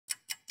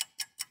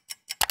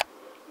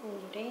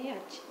오늘의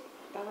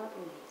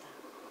아침밥입니다.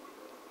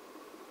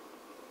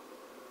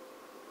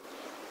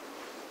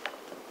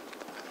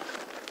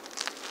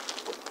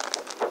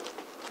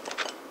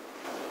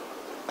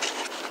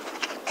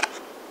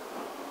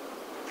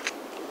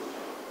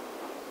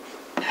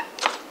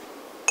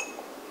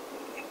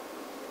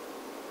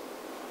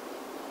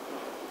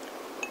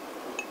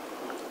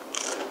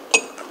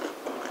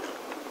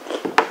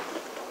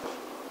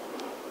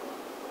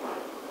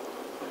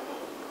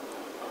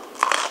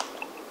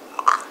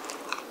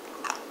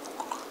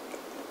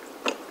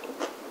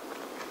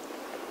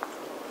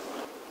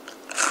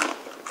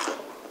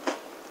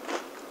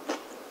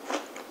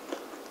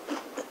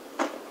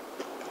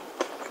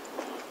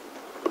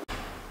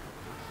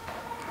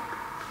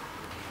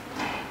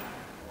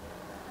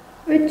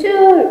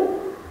 외출!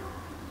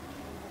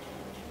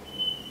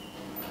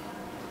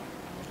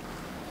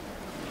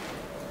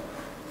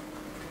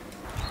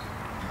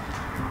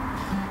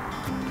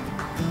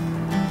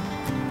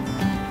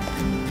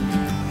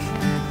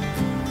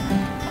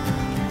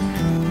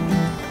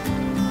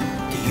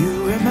 Do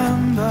you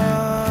remember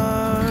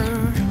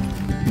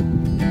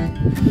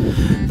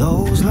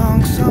those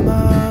long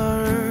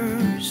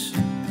summers?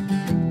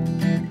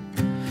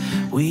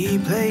 We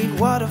played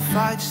water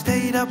fights,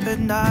 stayed up at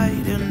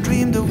night and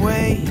dreamed of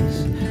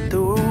ways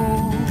through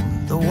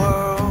the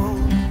world.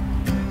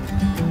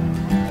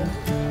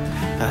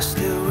 I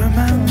still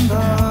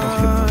remember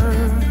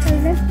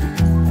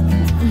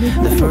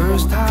the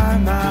first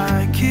time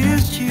I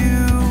kissed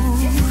you,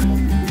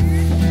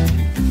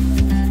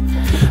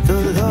 the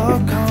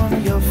look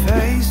on your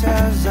face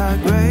as I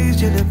grazed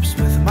your lips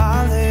with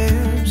my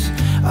lips.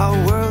 Our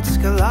worlds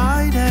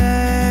collided.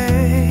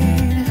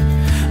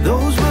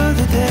 Those were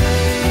the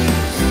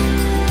days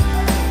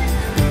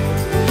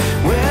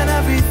when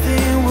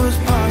everything was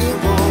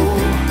possible.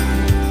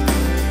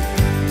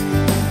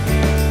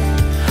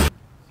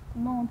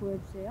 구멍을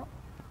보여주세요.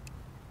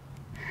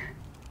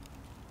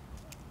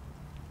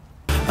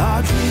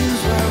 Our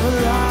dreams were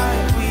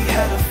alive. We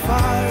had a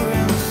fire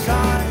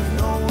inside.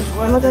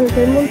 얼마 전에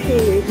델몬트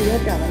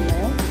얘기하지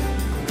않았나요?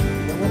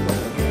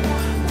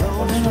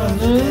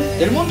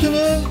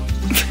 델몬트는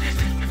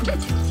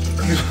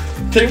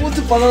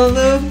델몬트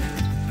바나나는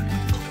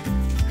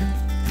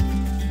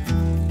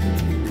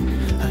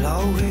I'll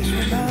always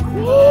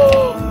remember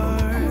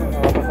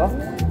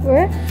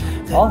왜?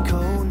 어?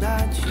 cold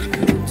that you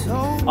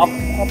told 앞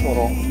보러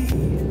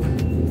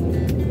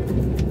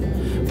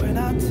when I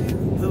took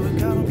but we're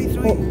gonna be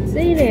three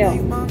세일해요.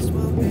 months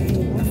will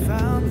be a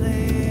family.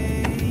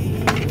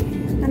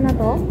 하나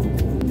더.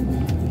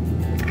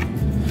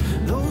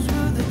 Those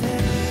were the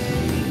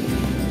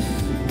days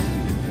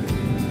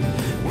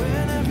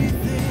when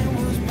everything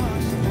was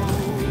possible.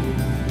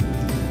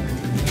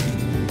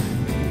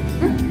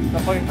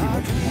 짜파게티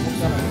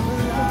먹잖아요.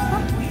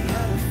 We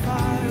had a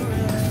fire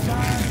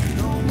inside.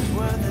 Those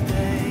were the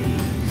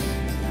days.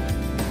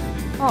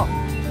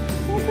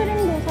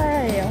 생크림도 사야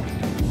해요.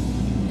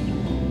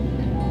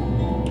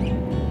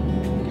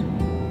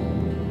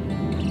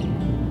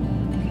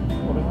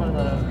 오랜만에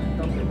나랑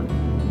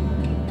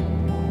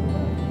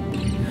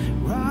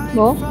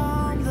뭐?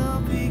 From the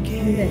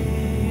근데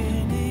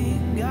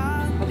beginning,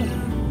 I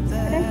knew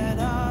that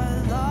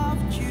I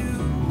loved you.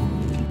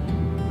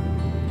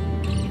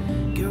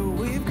 Girl,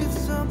 we've got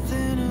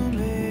something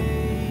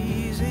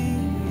amazing.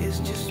 It's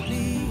just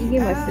me. 이게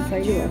맛있을까?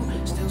 이게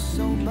맛있을까? Still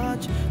so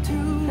much to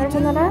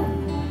달고나라?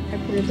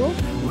 달고리도?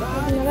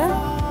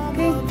 달고나라?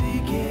 오케이.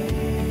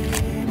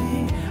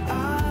 beginning. I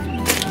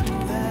knew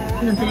that.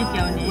 좀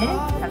드릴게요, 언니.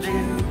 다들.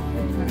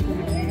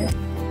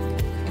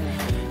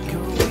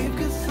 Girl, we've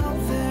got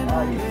something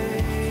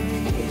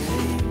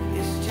amazing.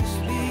 It's just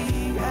me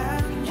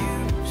and you.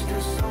 Still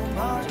so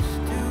much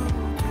to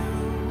do.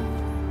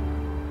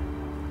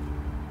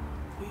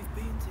 We've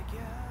been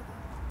together.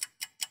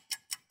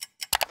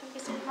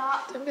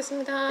 잘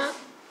먹겠습니다.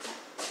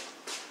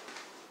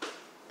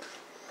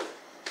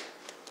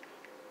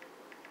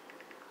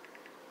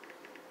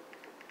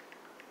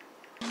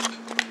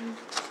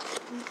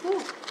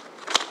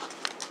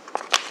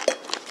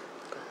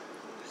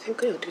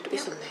 생크림 어떻게 또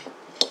있었네.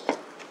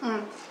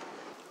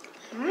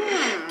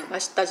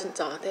 맛있다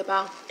진짜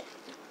대박.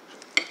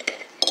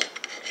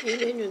 이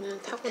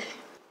메뉴는 타고네.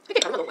 이게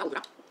가루가 너무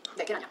많구나.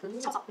 네 계란이야.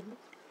 쳐서.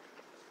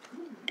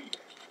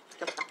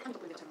 맛있다. 한도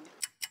뿌리가 잘 먹네.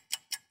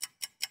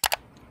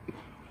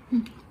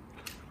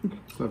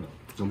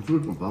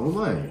 점수를 좀 따로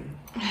놔야지.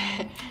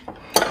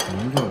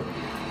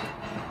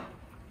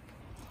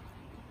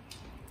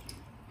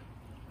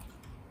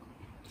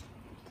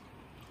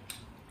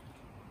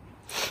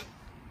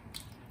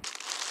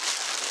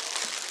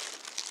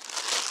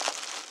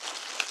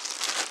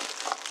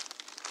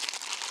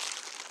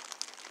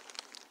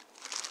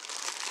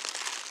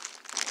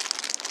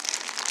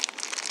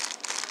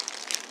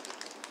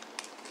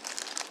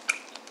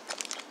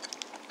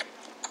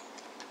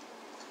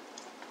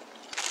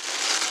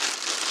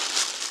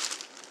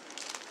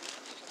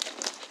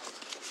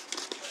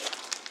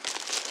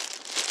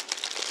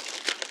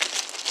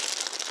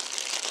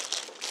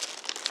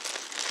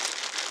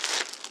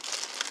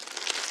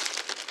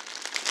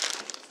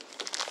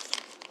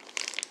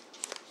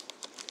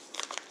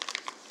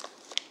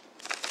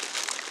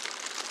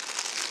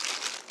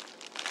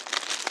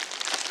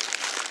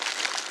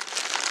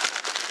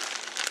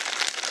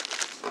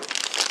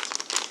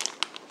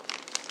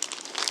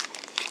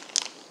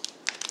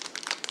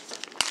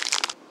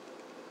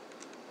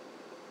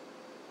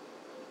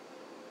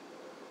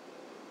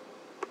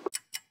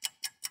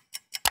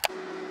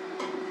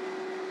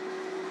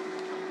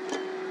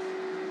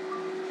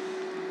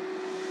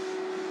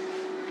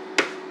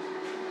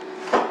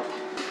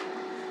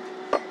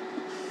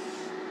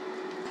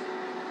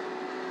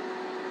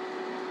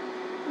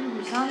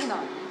 이상하게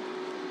나와.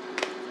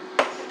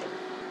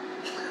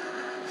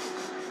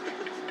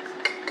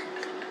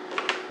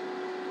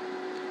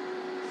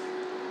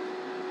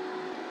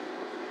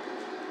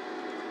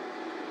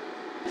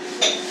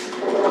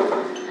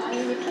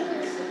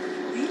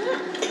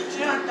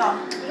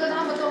 취향다. 이거도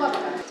한번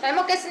떠봐봐요. 잘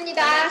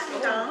먹겠습니다.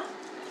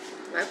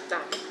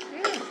 맛있다.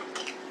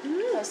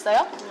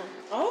 됐어요?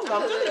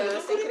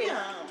 남자들은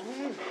생크림이야.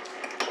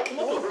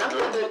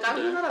 남자들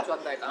까르 하나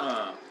좋아한다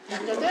이까.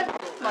 남자들?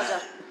 맞아.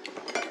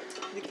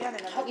 느끼한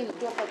애가. 하긴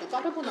우리 아빠도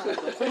까르보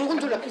나왔어.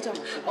 고르곤졸라 피자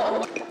먹어.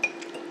 맛있다.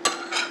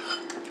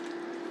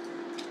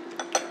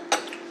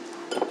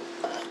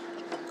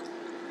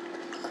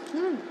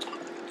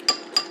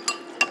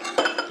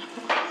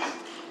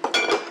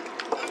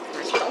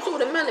 엄청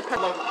오랜만에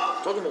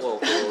파. 자주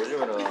먹어갖고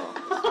요즘에는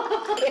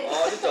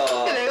아 진짜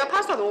근데 내가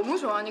파스타 너무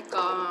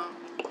좋아하니까.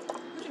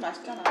 솔직히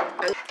맛있잖아.